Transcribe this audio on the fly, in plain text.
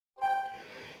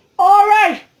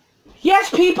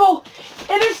people,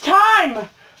 it is time.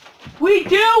 We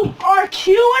do our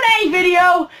Q&A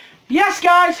video. Yes,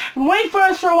 guys, been waiting for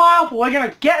this for a while, but we're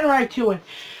gonna get right to it.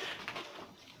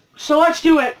 So let's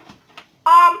do it.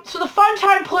 So the fun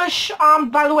time push,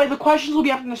 by the way, the questions will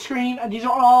be up on the screen. These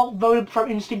are all voted from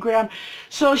Instagram.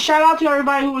 So shout out to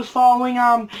everybody who was following,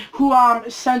 who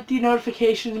sent the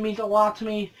notifications. It means a lot to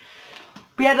me.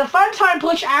 But yeah, the fun time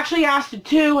push actually asked it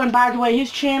too, and by the way,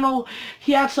 his channel,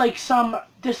 he has like some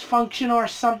dysfunction or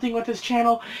something with his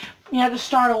channel. He had to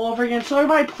start all over again. So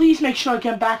everybody, please make sure to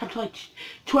get back up to like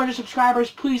 200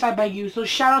 subscribers. Please, I beg you. So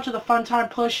shout out to the fun time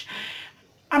push.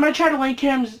 I'm going to try to link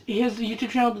his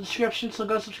YouTube channel in the description, so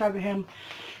go subscribe to him.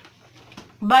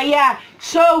 But yeah,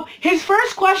 so his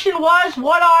first question was,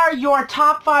 what are your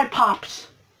top 5 pops?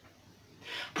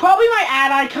 Probably my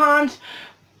ad icons.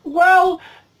 Well,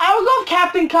 I would go with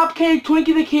Captain Cupcake,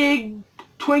 Twinkie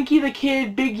the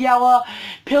Kid, Big Yella,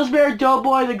 Pillsbury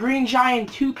Doughboy, the Green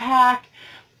Giant 2-pack,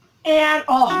 and,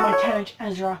 oh, my 10-inch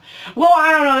Ezra. Well,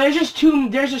 I don't know,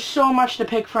 there's just so much to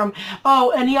pick from.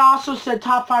 Oh, and he also said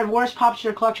top 5 worst pops to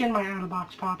your collection. My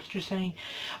out-of-box pops, just saying.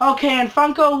 Okay, and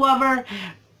Funko Lover,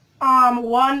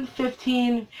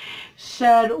 115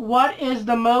 said, what is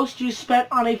the most you spent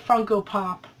on a Funko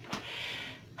Pop?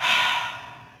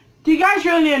 Do you guys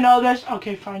really need to know this?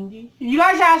 Okay, fine. You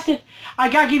guys asked it. I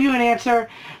gotta give you an answer.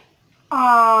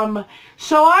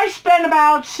 So I spent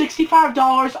about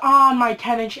 $65 on my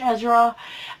 10-inch Ezra.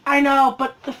 I know,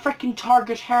 but the freaking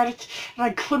Target had it, and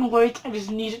I couldn't wait. I just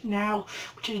need it now.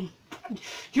 You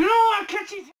know what?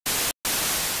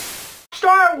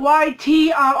 Star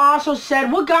YT also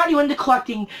said, what got you into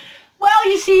collecting? Well,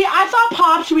 you see, I thought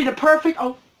Pops would be the perfect...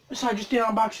 Oh, sorry, I just did an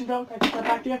unboxing though. Can I put that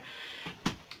back there?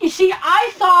 You see,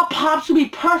 I thought Pops would be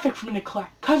perfect for me to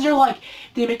collect, because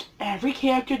they make every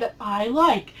character that I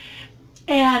like.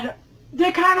 And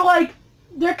they're kind of like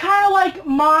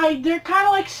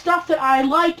stuff that I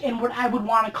like and what I would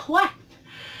want to collect.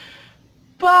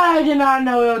 But I did not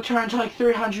know it would turn to like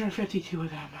 352 of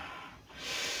them.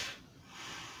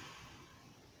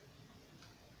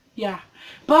 Yeah.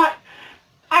 But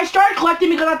I started collecting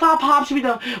because I thought Pops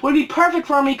would be perfect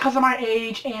for me because of my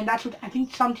age, and that's what I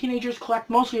think some teenagers collect,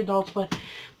 mostly adults, but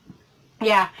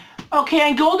yeah. Okay,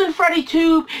 and Golden Freddy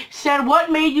Tube said,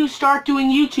 what made you start doing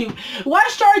YouTube? Well, I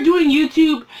started doing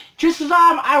YouTube just because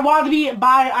I wanted to be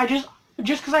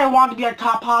just because I wanted to be like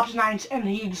Top Pops, and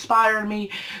he inspired me.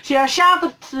 So yeah, shout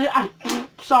out to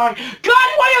sorry. God,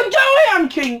 what are you doing? I'm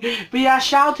kidding. But yeah,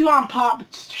 shout out to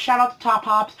Top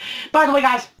Pops. By the way,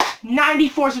 guys,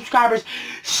 94 subscribers.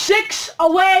 6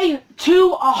 away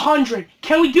to 100.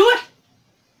 Can we do it?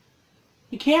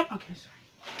 You can't? Okay, sorry.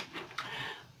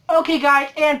 Okay, guys,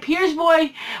 and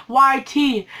Pierceboy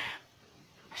YT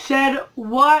said,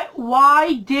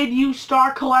 why did you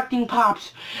start collecting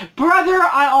Pops? Brother,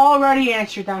 I already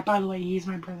answered that. By the way, he's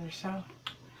my brother, so.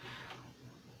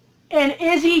 And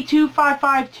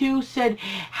Izzy2552 said,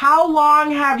 how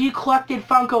long have you collected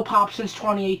Funko Pops since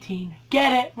 2018?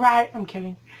 Get it, right? I'm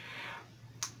kidding.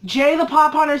 Jay the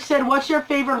Pop Hunter said, what's your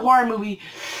favorite horror movie?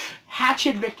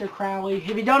 Hatchet Victor Crowley.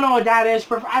 If you don't know what that is,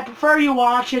 I prefer you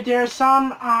watch it. There's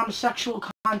some sexual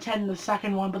content in the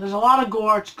second one, but there's a lot of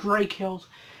gore. It's great kills.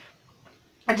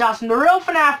 And Justin, the real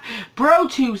FNAF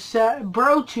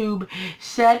BroTube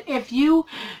said, if you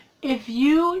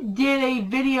did a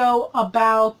video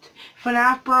about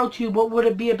FNAF BroTube, what would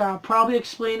it be about? Probably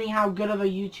explaining how good of a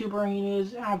YouTuber he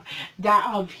is,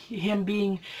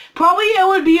 probably it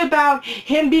would be about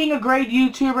him being a great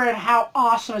YouTuber and how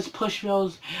awesome his push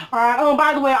feels. Alright, oh,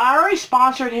 by the way, I already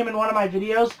sponsored him in one of my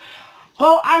videos.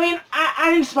 Well, I mean,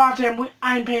 I didn't sponsor him.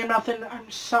 I didn't pay him nothing.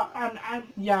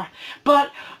 Yeah.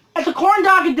 But at the Corn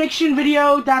Dog Addiction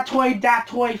video, that toy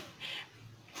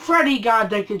Freddy got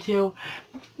addicted to,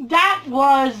 that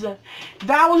was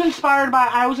inspired by,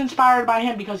 I was inspired by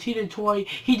him because he did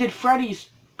Freddy's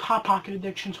Hot Pocket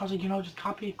Addiction, so I was like, you know, just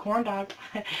copy Corn Dog.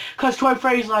 Because Toy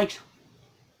Freddy's like,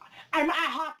 I'm at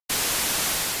Hot.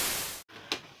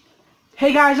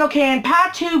 Hey guys, okay, and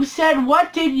PatTube said, why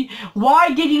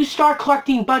did you start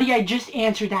collecting? Buddy, I just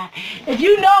answered that. If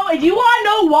you want to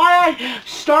know why I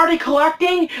started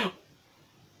collecting,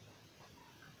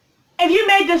 if you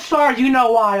made this far, you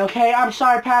know why, okay? I'm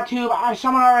sorry, PatTube.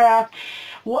 Someone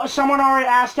already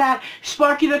asked that.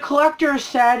 Sparky the Collector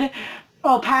said,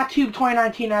 oh, PatTube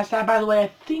 2019 asked that. By the way, I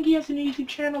think he has a new YouTube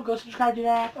channel. Go subscribe to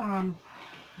that.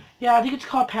 Yeah, I think it's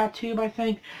called PatTube, I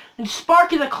think. And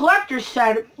Sparky the Collector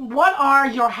said, what are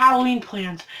your Halloween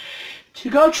plans? To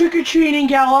go trick-or-treating,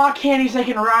 get a lot of candies I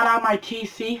can rot out my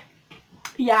teeth, see?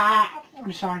 Yeah,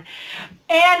 I'm sorry.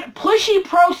 And Plishy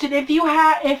posted,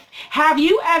 have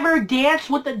you ever danced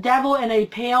with the devil in a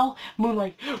pale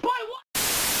moonlight? Boy, what?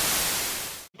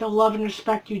 The love and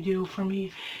respect you do for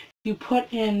me. You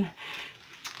put in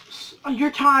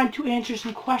your time to answer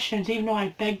some questions, even though I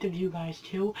begged of you guys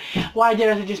to. What I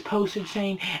did is I just posted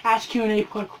saying, ask Q&A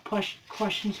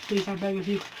questions, please, I beg of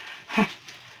you.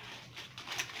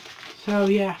 So,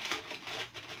 yeah.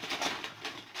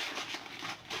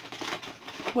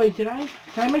 Wait, did I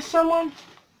miss someone?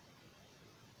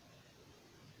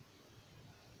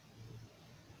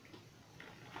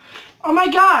 Oh my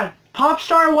god!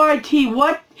 Popstar YT,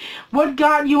 what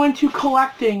got you into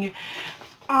collecting?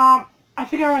 I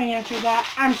think I already answered that.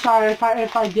 I'm sorry if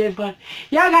I did, but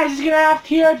yeah, guys, it's gonna have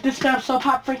here. This is episode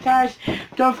Pop Freak, guys.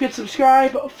 Don't forget to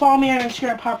subscribe. Follow me on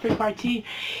Instagram, Pop Freak YT.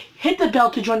 Hit the bell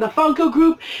to join the Funko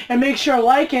group, and make sure to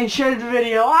like and share the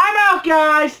video. I'm out,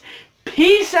 guys.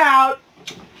 Peace out.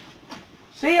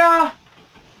 See ya.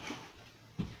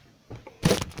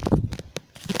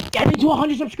 Get me to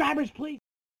 100 subscribers, please.